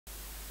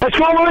Let's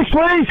go, Lewis,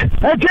 please.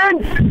 Heads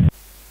in.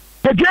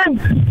 Heads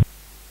in.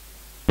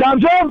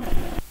 Time's on.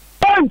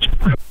 Bounce.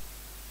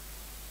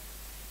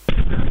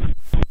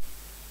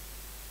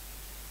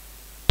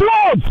 Come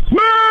on.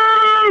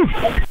 Move.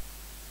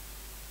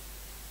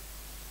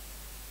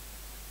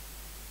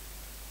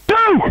 2.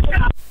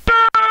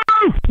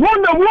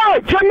 1 to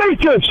white. 10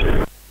 metres.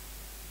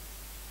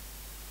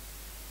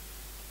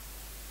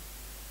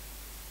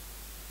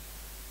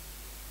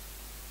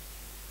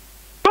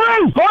 3.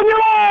 On your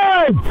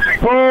line.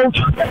 Hold.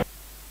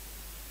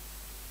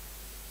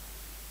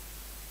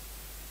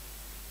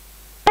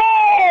 4.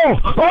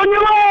 On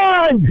your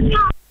line.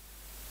 5.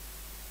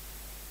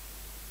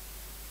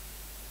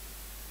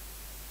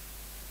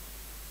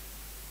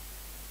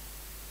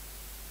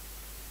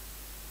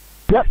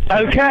 Yep.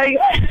 Okay.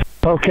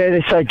 Okay,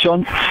 this side,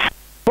 John.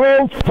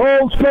 Hold,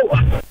 hold, go.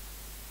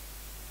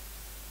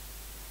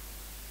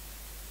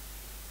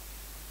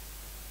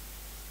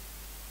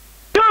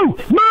 2.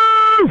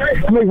 Move.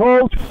 Come on,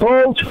 hold,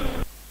 hold.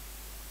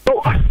 Go.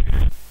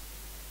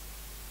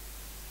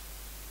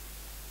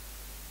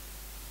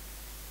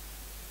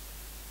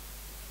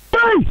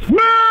 3.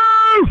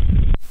 Move.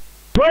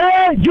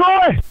 Play,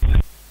 Joy.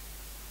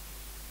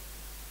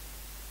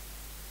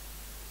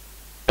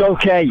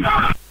 Okay.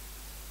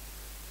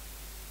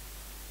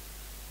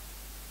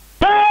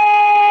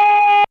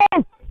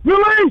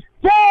 Release!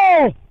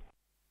 Ball!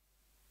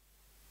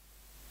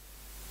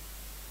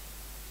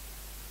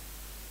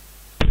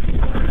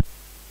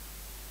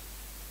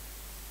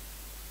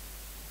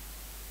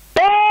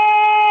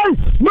 Ball!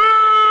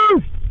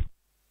 Move!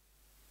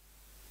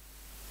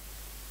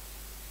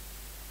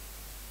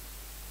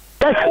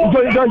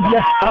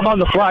 Yes, I'm on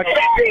the flag.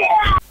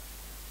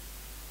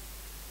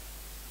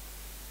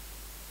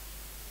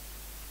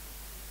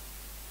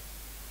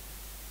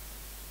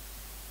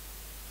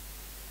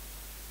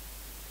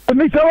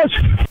 Me fellas,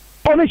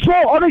 on his foot,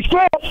 on his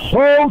foot.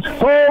 Hold,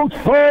 hold,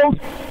 hold.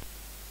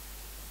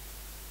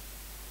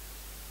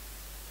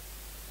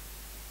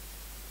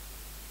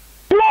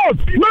 Come on,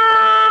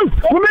 move!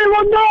 Come in,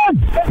 1 down.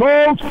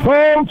 Hold,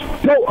 hold,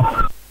 go.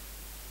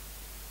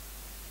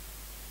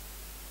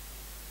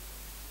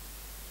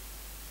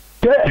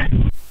 Yeah.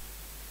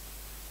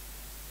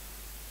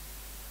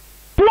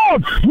 Come on,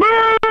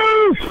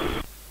 move!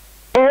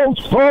 Hold,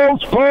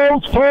 hold,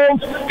 hold,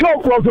 hold. Go,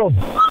 well done.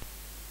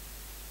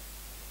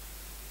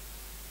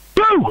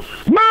 2.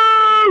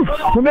 Move!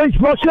 Release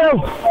Rochdale.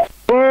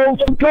 Hold,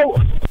 go.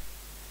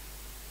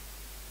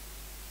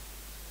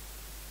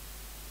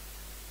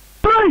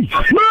 3.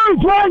 Move,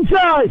 blind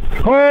side.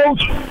 Hold,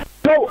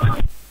 go.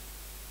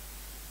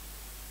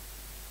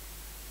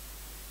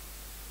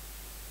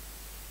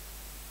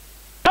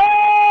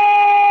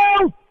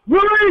 4.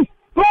 Release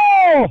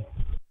 4.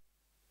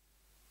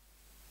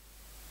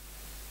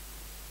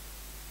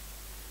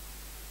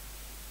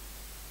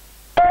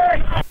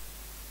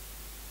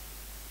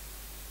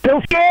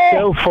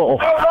 Still 4.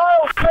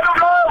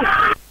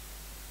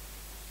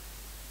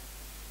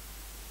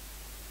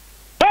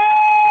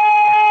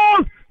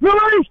 Oh!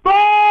 Release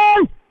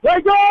 5!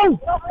 Let go!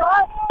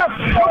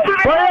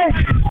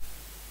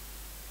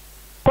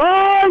 5!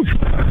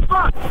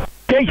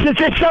 Chase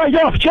this side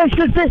off! Chase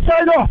this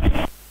side off!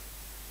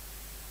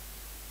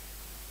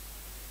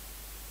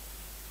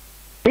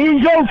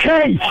 He's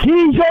okay!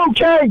 He's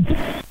okay!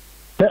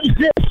 That's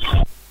it!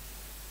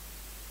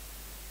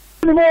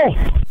 Anymore!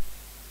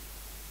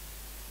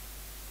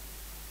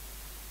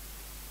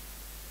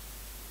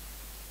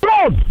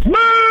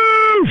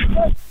 Move!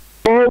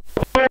 Hold,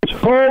 hold,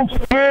 hold,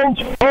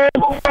 hold,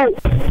 hold.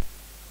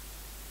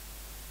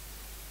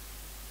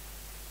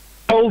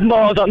 Hold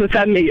more on the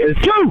 10 metres.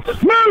 2!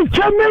 Move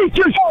 10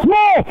 metres!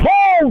 More!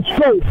 Hold!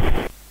 Go!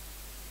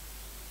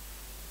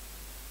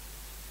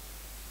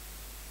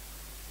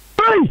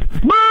 3!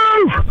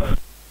 Move!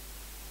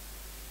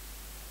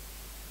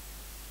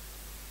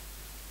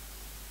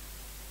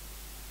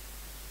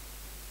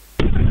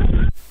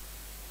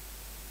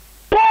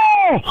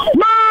 4!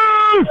 Move!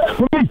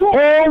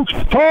 Hold,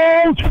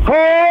 hold,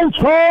 hold,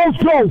 hold,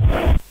 go!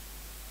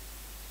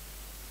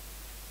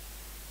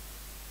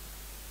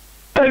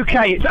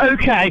 Okay, it's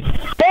okay. 5!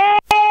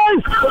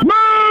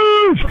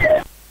 Move!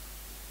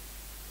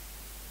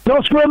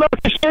 No square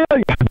left to steer.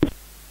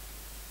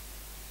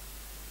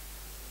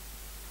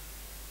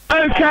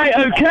 Okay,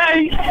 okay.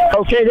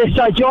 Okay, this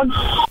side, John.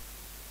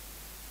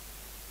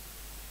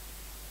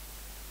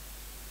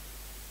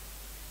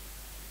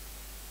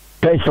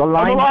 Okay, so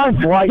line,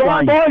 white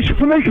line. Boys,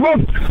 for me, come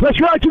on. Let's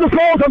ride to the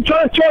court. I'm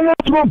trying to turn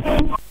out to them.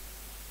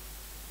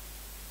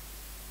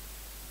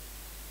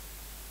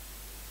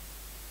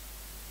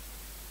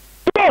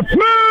 Come on,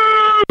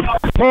 move!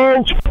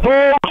 Hold,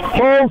 hold,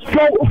 hold,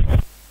 go!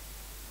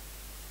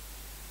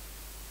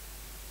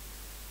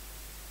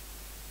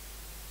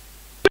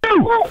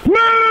 Move!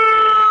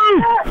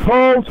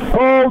 Hold,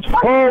 hold,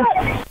 hold!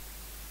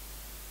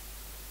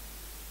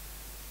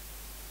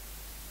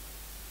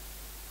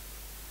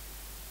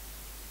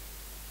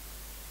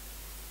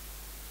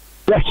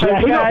 Yes,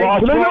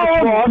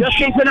 okay. Just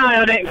keep an eye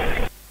on it.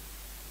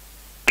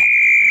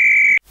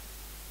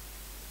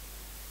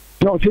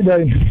 knocked it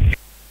down.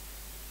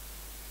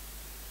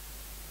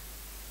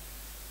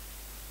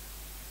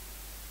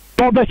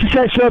 Not better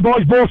sets there,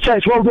 boys. Both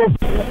sets. Well done.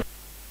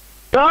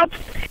 Dad.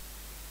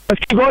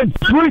 Let's keep going.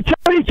 3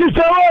 meters,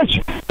 fellas.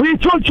 3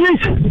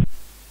 touches.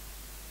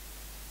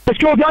 Let's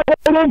go, get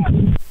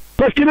in.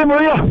 Let's get in,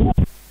 Maria.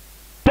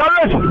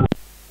 Gareth.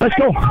 Let's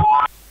go.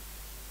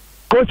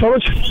 Go on,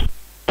 fellas.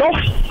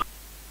 Off.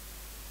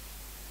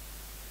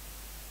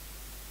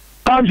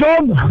 Hands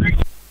on.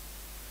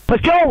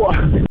 Let's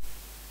go.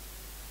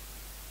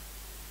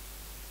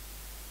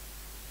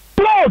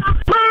 Blood.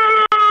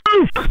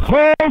 Move.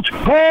 Hold.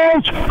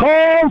 Hold.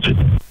 Hold.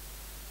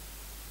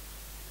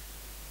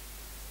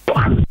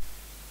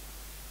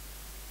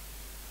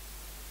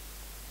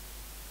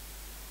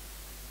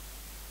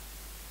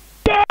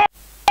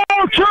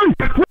 Two.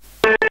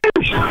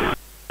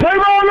 They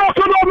won't knock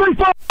it on me,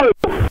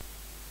 follow.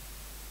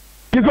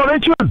 You got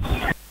it, Jim.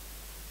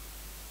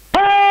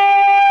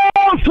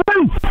 Oh,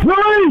 3.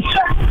 Release.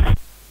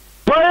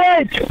 Play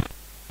 8.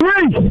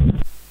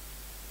 3.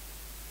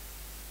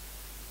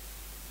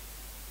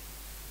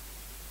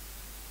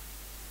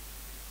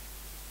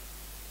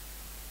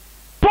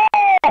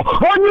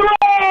 On your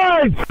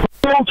line!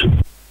 Hold,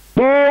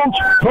 hold,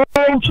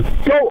 hold,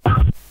 go!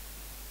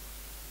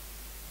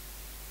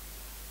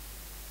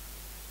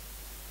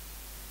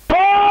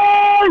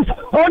 Five!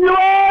 On your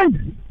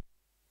line!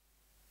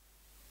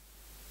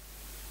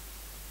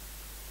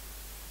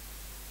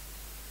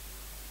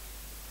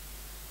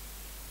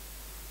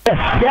 Yes,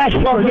 yes,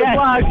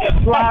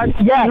 flag,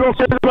 yes. You're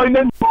okay,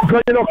 Brendan?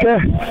 Brendan, okay.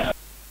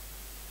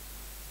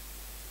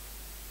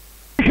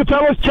 You can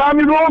tell us time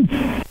you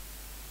run.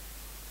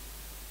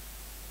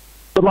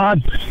 Good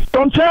lad.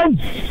 On 10.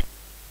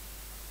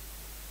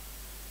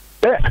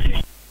 Yeah.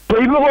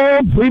 Leave him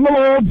alone. Leave him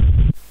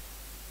alone.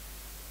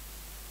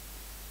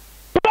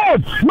 Come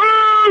on.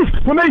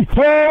 Move. For me.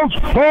 Hold.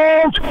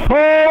 Hold.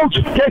 Hold.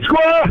 Get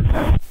square.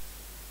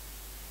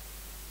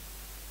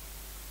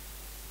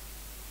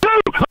 2.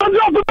 Hands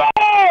off the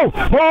ball.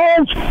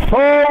 Hold.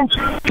 Hold.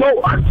 Go.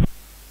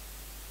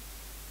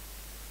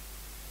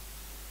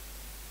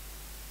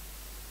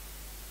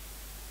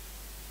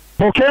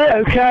 Okay.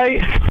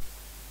 Okay.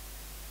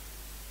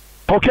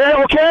 Okay,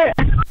 okay.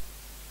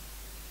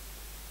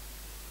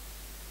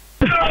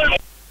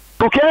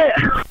 Okay.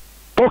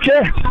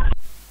 Okay.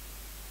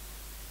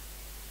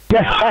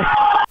 Yes,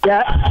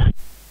 yeah.